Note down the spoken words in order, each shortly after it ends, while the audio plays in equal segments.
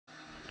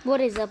What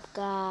is up,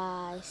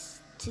 guys?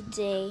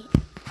 Today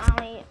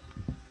I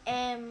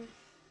am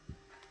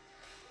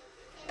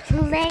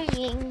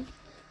playing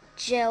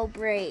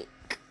Jailbreak.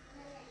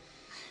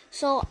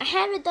 So I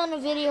haven't done a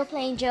video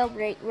playing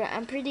Jailbreak, but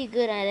I'm pretty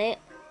good at it.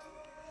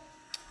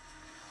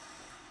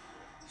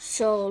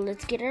 So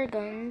let's get our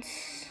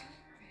guns.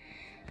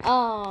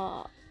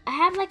 I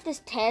have like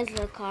this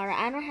Tesla car.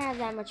 I don't have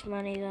that much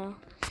money though.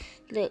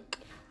 Look,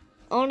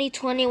 only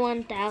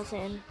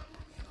 21,000.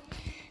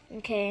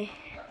 Okay,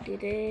 do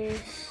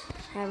this.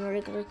 Have a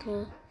regular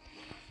car.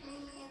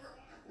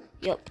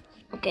 Yup.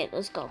 Okay,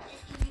 let's go.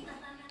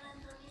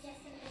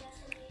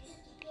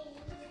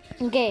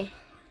 Okay.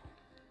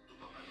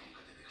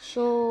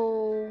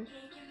 So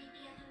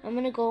I'm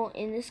gonna go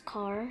in this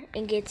car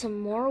and get some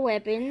more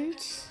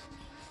weapons.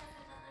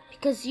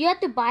 Because you have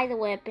to buy the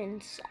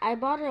weapons. I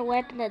bought a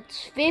weapon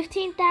that's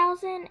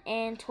 15,000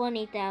 and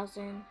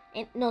 20,000.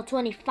 No,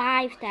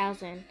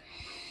 25,000.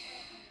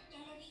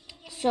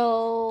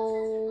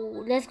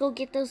 So let's go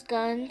get those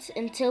guns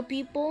and tell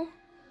people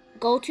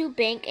go to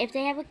bank if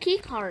they have a key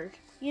card.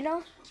 You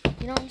know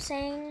what I'm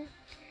saying?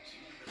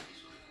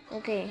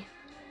 Okay.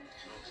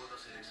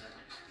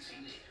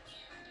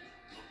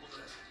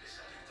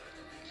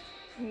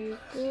 Here you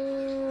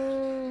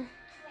go.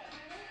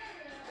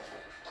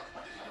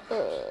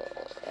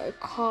 A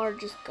car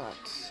just got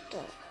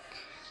stuck.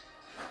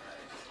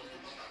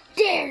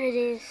 There it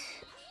is.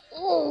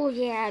 Oh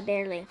yeah,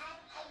 barely.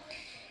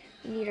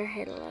 We need our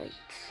headlights.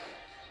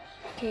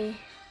 Okay.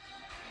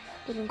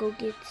 Gonna go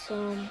get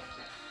some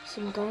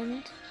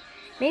guns.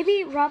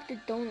 Maybe rob the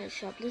donut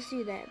shop. Let's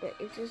do that. But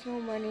if there's no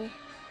money,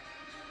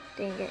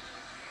 dang it.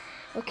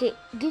 Okay,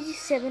 gives you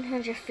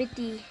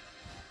 750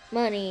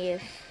 money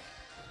if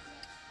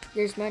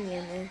there's money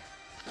in there.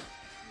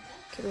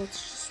 Okay, let's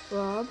just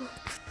rob.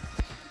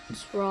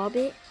 Let's rob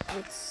it.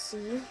 Let's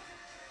see.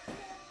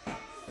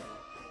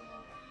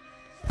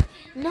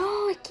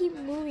 No, I keep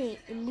moving.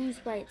 It moves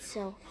by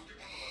itself.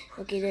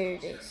 Okay, there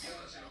it is.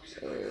 Is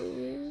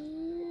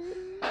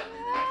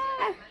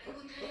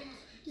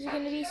there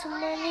gonna be some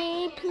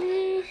money,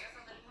 please?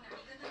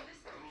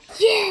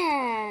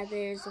 Yeah,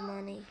 there's the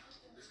money.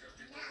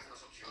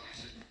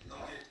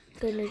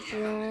 Gonna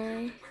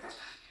try.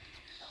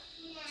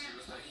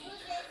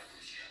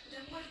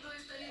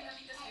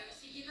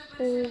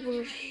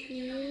 Over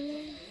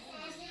here.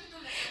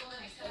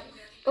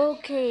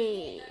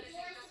 Okay.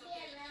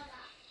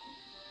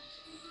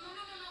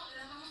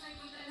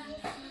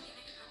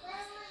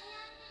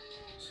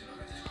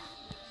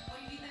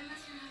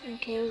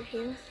 Okay, over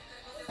here.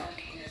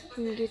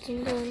 I'm gonna get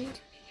some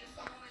guns.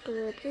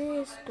 Grab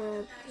this,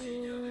 grab that.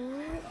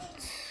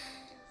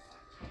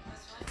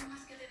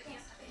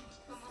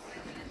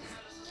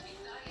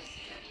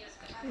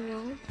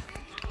 No.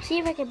 See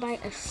if I can buy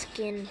a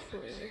skin for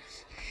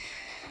this.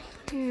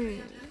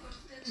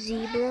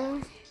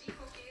 Zebra.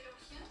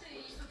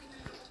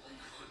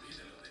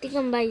 I think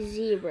I'm by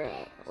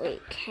zebra.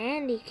 Wait,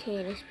 candy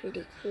cane is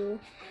pretty cool.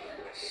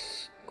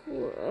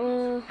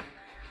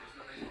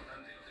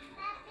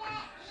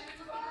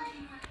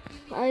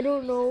 I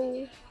don't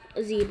know.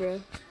 A zebra.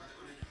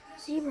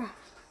 Zebra.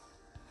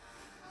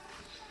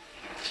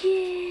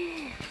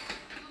 Yeah.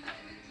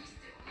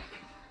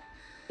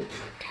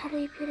 How do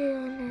we put it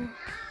on there?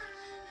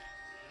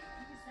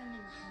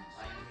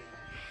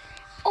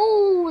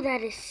 Oh,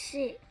 that is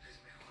sick.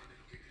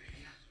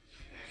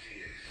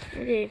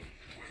 Okay.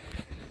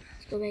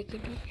 Let's go back in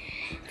here.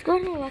 Let's go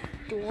ahead and lock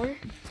the door.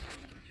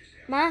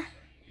 Ma,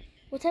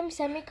 what time is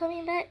Sammy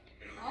coming back?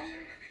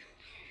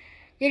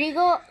 Did he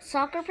go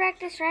soccer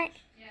practice, right?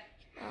 Yeah.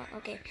 Oh,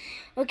 okay.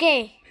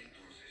 Okay.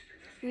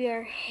 We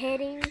are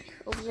heading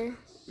over there.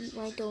 Eat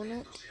my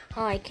donut.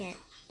 Oh, I can't.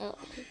 Oh,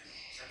 okay.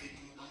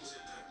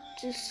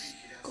 Just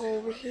go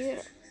over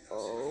here.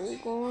 Oh,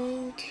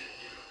 going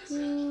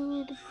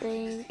to the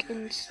bank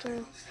and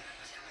stuff.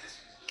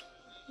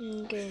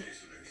 Okay.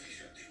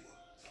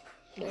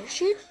 There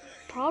should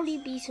probably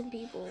be some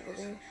people over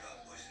there.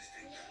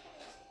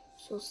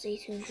 So stay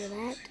tuned for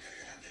that.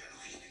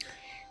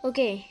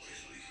 Okay.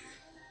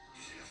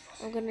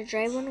 I'm gonna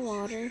drive on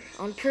water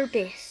on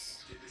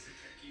purpose.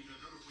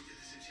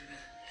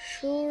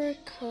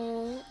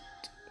 Shortcut.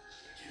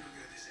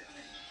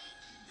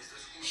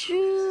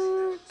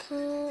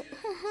 Shortcut.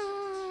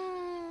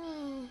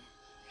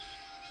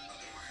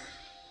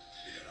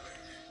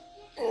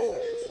 Oh.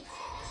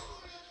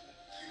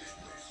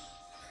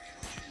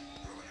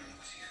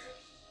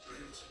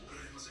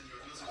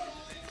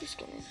 Just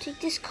gonna take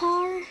this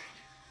car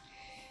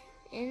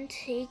and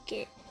take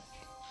it.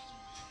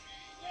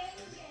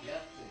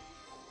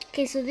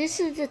 Okay, so this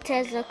is the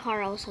Tesla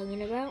car I was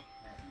talking about.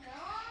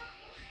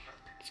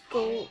 Let's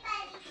go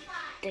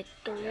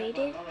decorate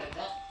it.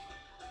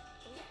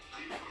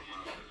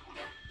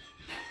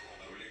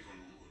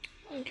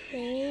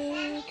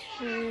 Okay,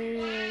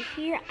 turn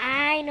here.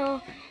 I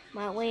know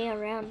my way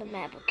around the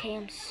map. Okay,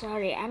 I'm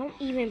sorry. I don't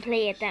even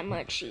play it that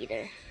much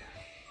either.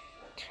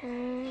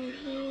 Turn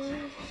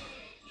here.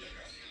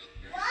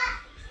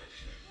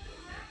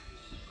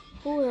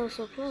 Oh, that was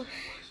so close.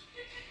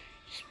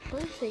 Just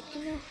perfect,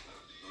 you know.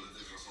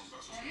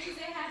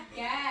 They have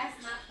gas,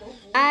 not full.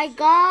 I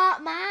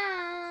got mine.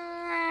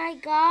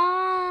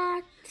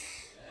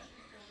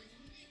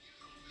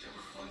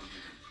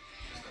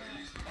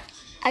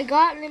 I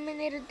got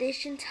limited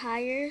edition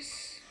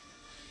tires.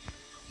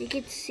 You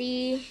can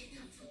see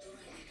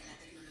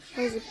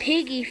there's a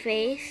piggy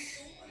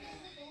face.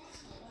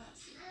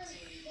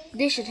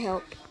 This should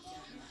help.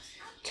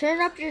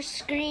 Turn up your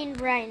screen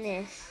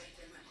brightness.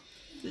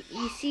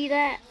 You see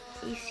that?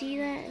 You see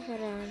that?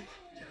 Hold on.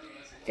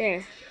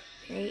 There.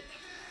 Wait.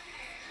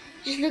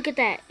 Just look at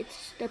that.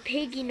 It's the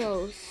piggy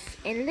nose.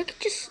 And look at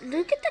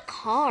the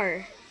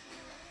car.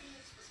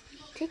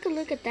 Take a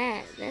look at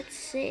that. That's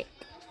sick.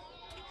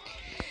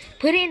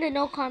 Put it in the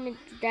no comments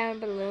down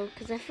below,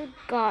 because I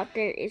forgot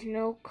there is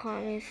no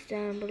comments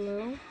down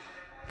below.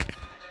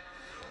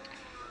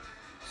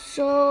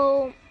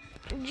 So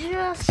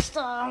just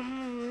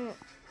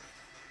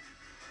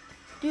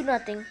do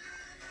nothing.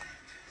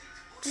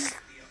 Just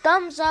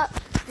thumbs up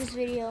this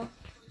video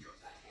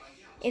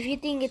if you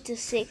think it's a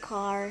sick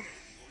car.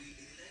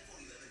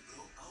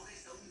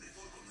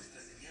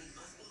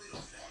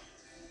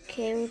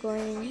 Okay, we're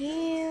going in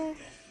here.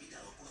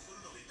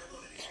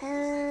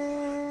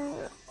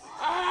 Turn.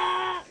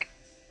 Ah,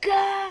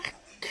 God.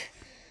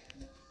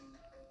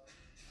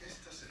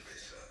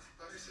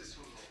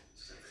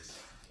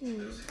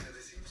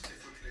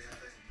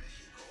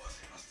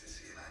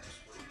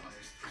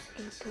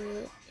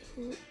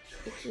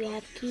 If you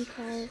have key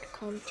card,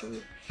 come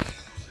to.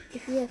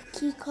 If you have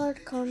key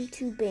card, come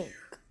to bank.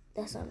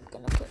 That's what I'm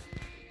gonna put.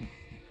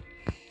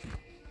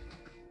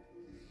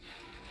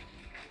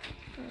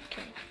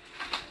 Okay.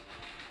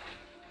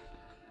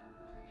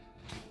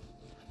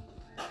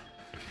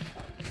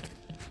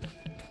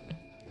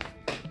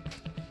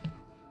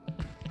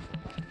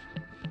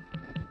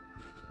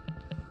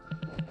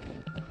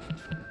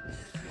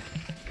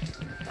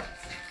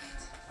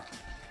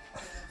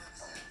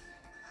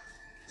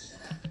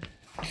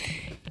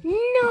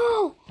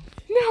 No!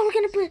 No, we're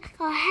gonna put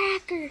a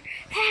hacker.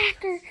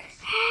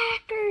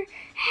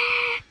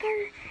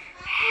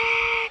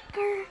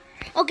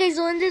 Okay,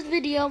 so in this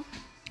video,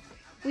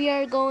 we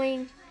are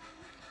going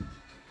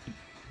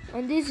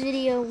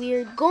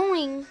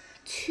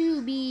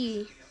to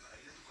be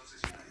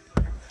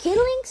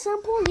killing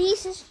some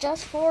police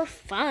just for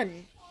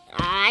fun.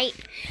 Alright?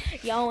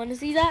 Y'all wanna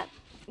see that?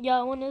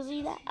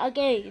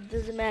 Okay, it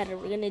doesn't matter.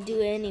 We're gonna do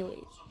it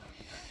anyways.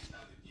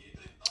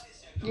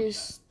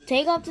 Just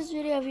take off this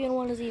video if you don't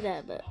want to see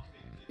that, but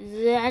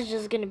that's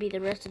just gonna be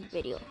the rest of the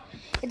video.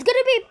 It's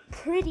gonna be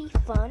pretty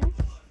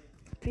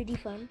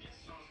fun.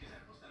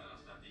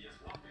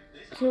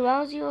 So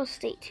as you all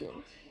stay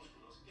tuned.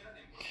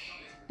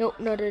 Nope,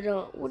 not at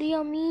all. What do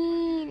y'all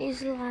mean?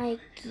 It's like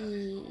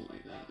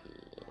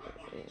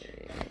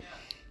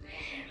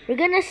we're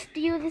gonna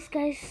steal this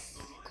guy's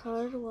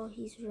card while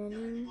he's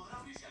running.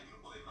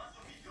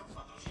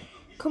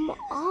 Come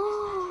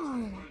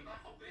on.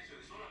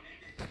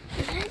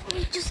 Let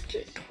me just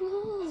get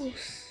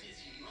close.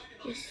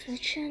 It's my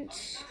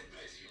chance.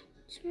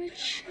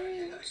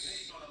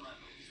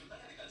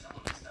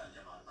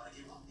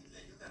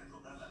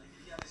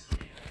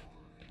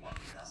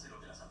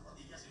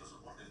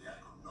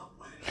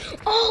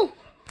 Oh,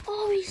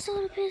 he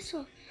saw the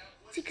pistol.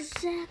 It's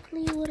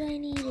exactly what I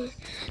needed.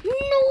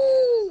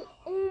 No!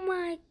 Oh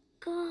my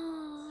gosh.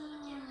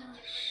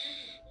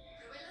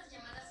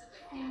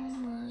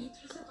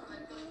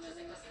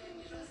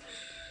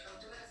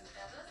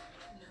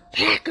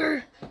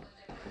 Hacker!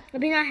 I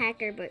mean, not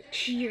hacker, but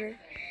cheater.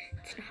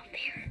 It's not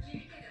fair.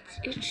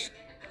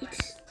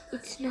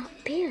 It's not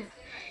fair.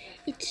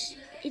 It's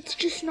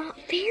just not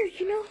fair,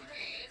 you know?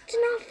 It's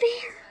not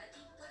fair.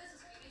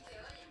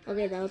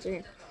 Okay, that was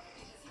it.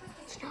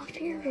 It's not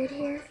fair right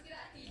here.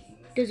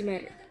 Doesn't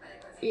matter.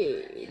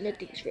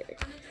 Nothing's fair.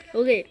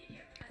 Okay,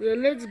 so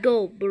let's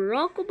go.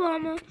 Barack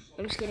Obama.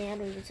 I'm just kidding. I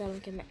don't even sound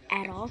like him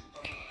at all.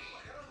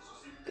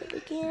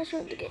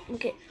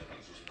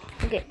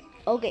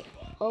 Okay.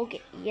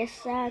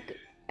 Yes,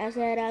 I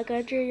said I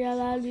country,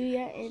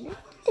 hallelujah, and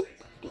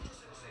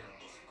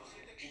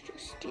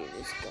just steal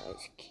this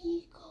guy's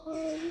key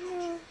card, you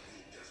know.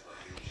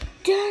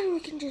 Then we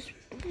can just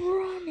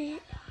run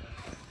it.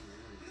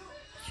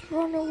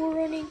 We're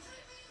running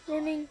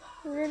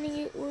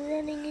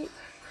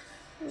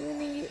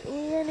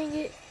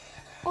it.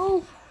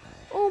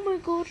 Oh my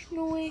gosh,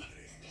 no way.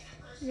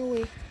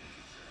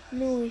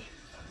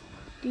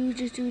 Dude,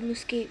 just do an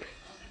escape.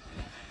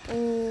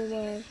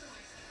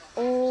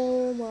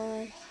 Oh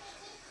my.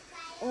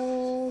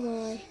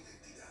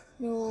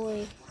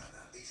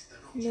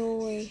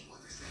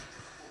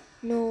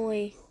 No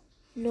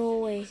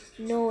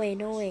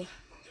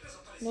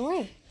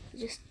way.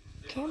 Just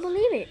can't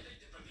believe it.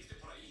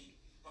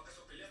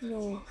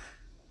 No.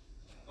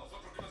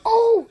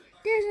 Oh,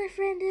 there's my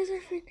friend.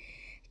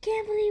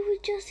 Can't believe we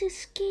just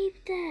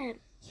escaped that.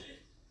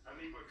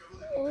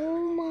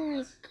 Oh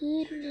my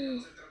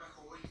goodness.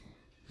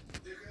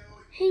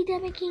 Hey,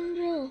 Devin King,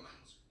 bro.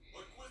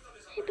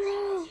 Hey,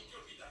 bro.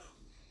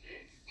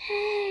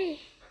 Hey.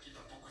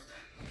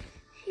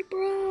 me,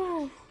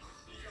 bro.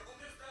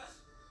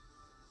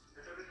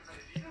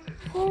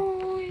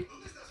 Oh.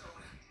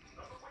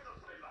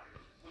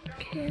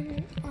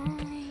 Can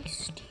I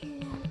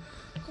steal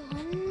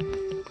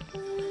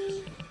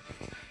gunplay?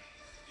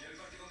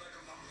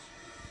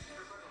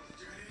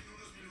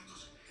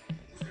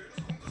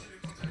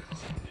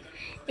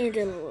 And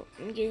a little,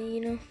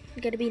 you know,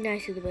 gotta be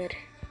nice to the bed.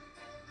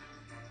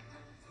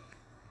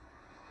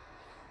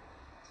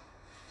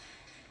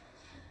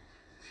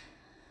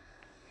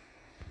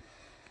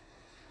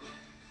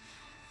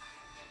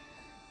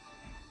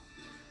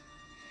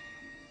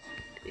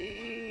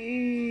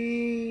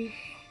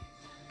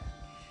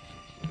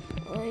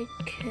 I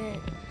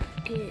can't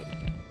get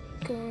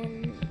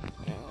gun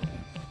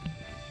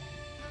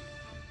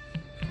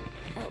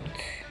out.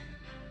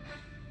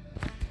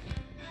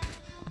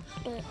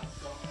 But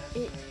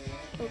it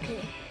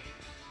okay.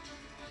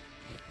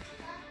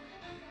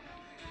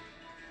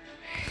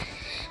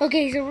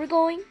 Okay, so we're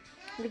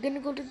gonna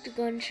go to the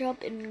gun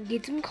shop and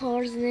get some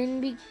cars and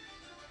then be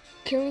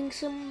killing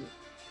some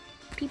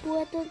people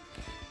at the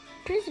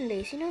prison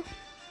base, you know?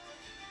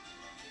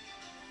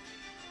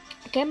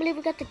 I can't believe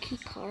we got the key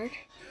card.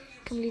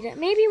 Can't believe that.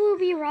 Maybe we'll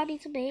be robbing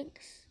some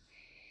banks.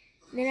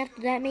 And then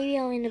after that, maybe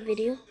I'll end the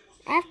video.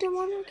 After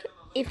one more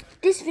if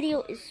this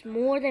video is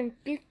more than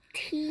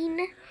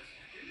 15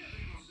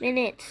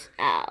 minutes,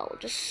 I'll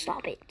just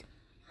stop it.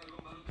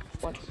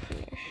 Once we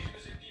finish.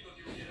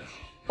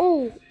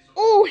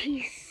 Oh,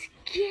 he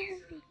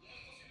scared me.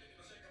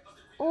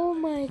 Oh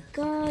my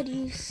god,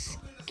 you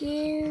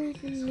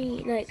scared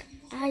me. Like,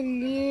 I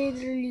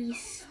literally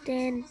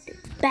stand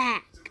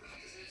back.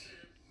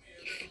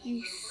 If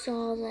you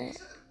saw that.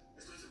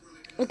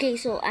 Okay,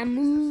 so I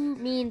moved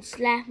means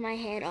laugh my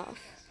head off.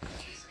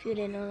 If you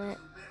didn't know that.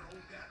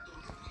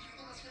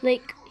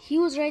 Like, he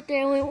was right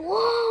there. I went,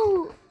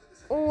 whoa!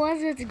 Oh, I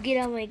was about to get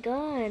out my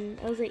gun.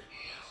 I was like,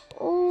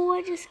 oh,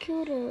 I just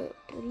killed a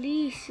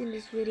police in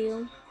this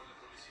video.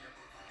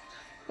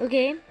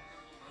 Okay,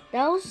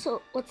 that was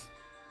so.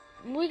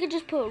 We could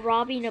just put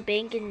robbing a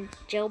bank in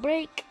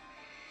jailbreak.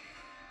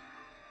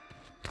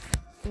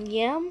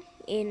 Yeah,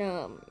 in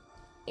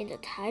the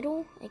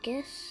title, I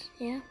guess.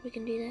 Yeah, we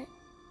can do that.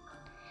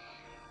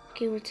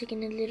 Okay, we're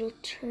taking a little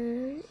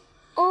turn.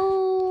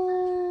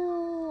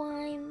 Oh,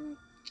 I'm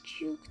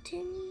juked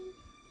him.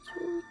 That's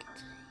what we can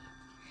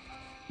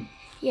say.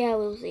 Yeah,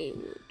 we'll say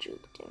we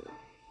juked him.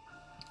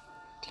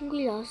 I think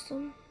we lost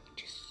him.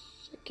 Just,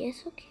 I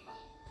guess, okay.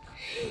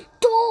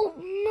 Oh,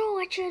 no,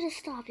 I tried to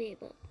stop it,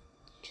 but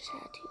just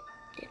had to,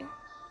 you know.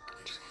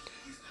 Just had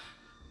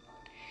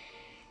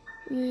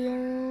to. We are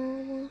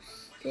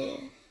almost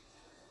there.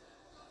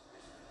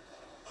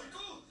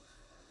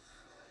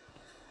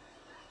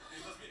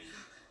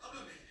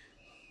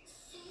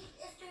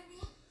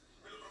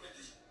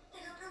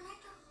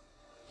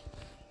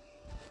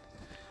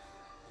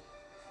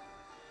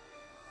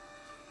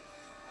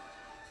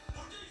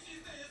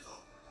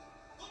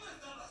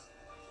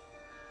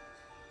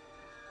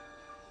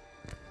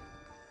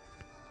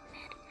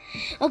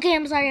 Okay,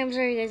 I'm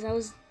sorry guys, I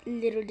was a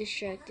little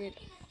distracted.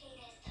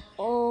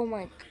 Oh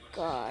my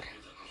god.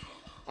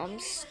 I'm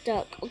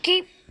stuck.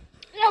 Okay,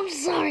 I'm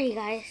sorry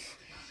guys.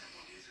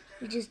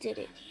 We just did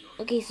it.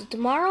 Okay, so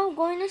tomorrow I'm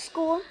going to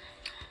school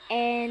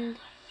and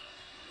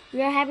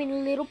we are having a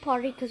little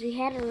party because we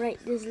had to write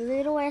this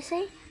little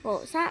essay.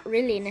 Well, it's not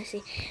really an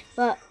essay,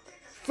 but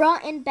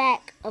front and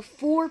back of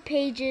 4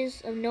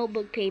 pages of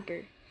notebook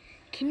paper.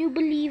 Can you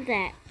believe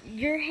that?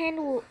 Your hand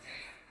will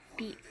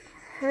be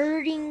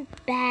hurting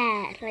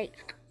bad.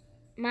 Like,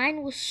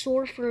 mine was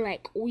sore for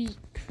like weeks.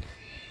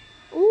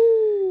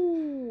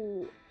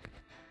 Ooh.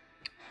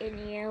 And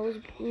yeah,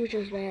 it was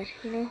just bad,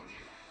 you know?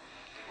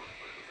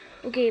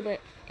 Okay,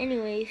 but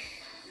anyways,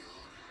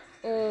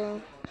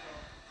 it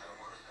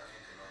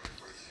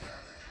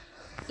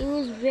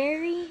was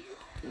very...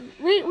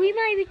 We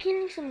might be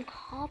killing some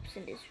cops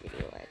in this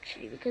video,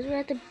 actually, because we're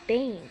at the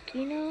bank,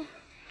 you know?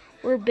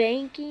 We're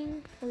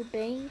banking.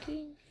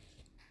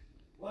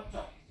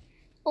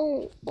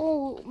 Oh,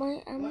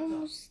 I'm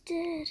almost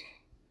dead.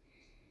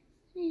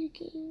 I need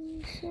to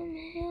gain some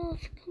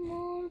health. Come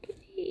on,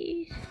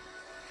 please.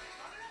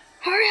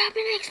 Hurry up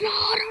and explode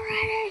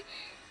already!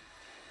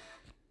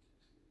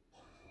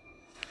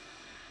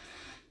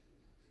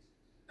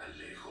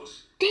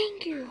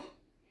 Thank you.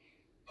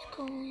 Let's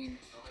go in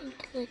and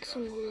collect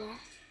some moolah.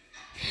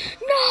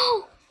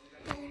 No!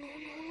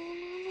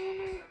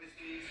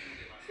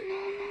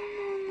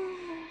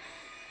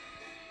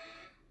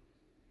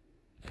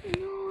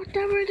 No, I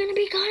thought we were gonna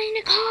be calling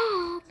the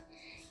cop.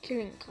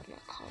 Killing the cop,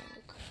 not calling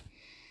the cop.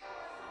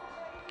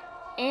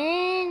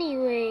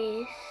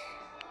 Anyways,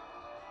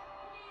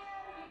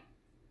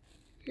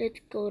 let's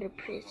go to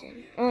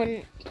prison.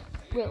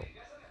 Well,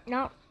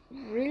 not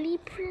really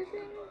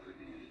prison.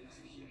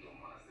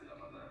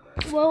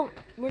 Well,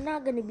 we're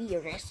not gonna be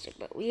arrested,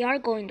 but we are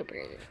going to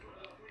prison.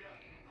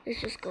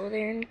 Let's just go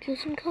there and kill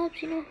some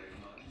cops, you know.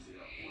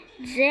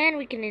 Then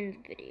we can end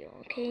the video,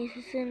 okay?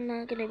 This is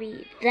not gonna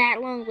be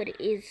that long, but it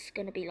is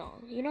gonna be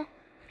long, you know?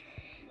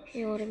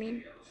 You know what I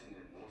mean?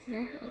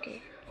 No?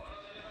 Okay.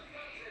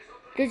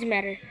 Doesn't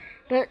matter.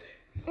 But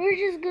we're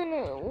just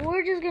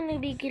gonna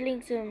be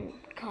killing some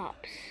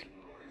cops.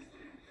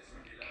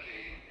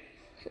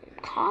 Some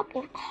cop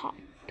or cops.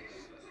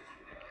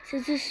 So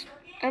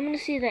I'm gonna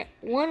see that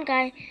one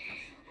guy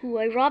who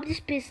I robbed his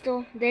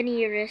pistol, then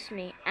he arrests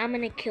me. I'm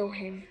gonna kill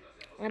him.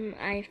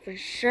 I for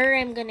sure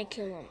am gonna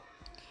kill him.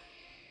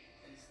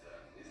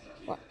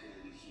 What?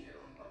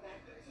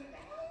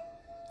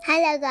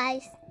 Hello,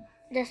 guys.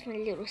 That's my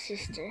little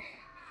sister.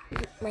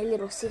 My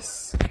little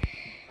sis.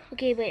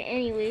 Okay, but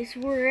anyways,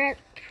 we're at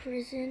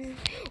prison.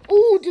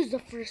 Oh, there's the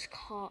first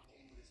cop.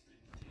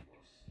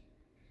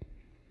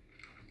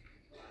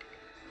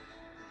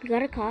 We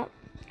got a cop.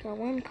 Got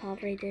one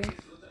cop right there.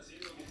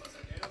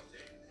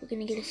 We're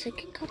gonna get a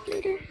second cop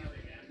later.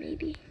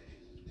 Maybe.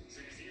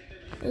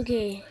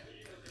 Okay.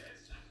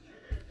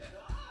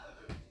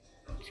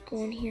 Let's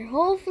go in here.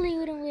 Hopefully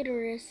we don't get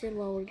arrested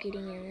while we're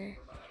getting in there.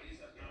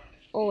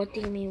 Oh, I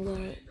think we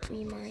might.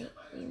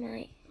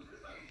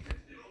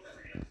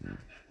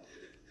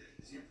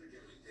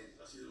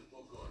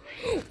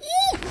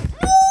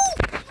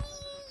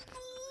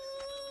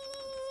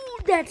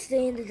 That's the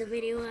end of the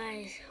video,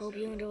 guys. Hope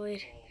you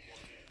enjoyed.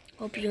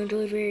 Hope you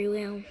enjoyed very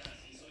well.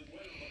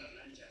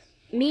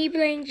 Me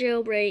playing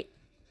Jailbreak.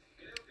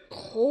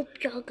 Hope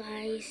y'all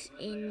guys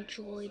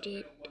enjoyed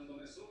it.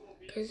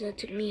 Because that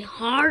took me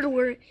hard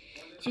work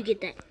to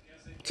get that.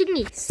 It took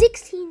me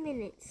 16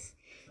 minutes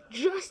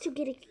just to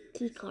get a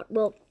key card.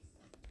 Well,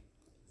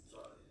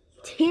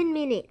 10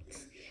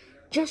 minutes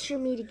just for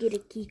me to get a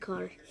key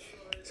card.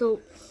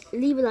 So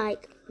leave a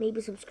like,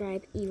 maybe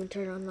subscribe, even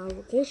turn on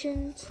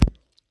notifications.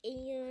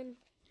 And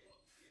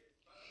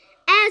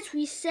as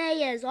we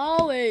say, as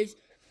always,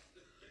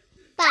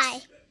 Bye.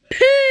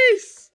 peace!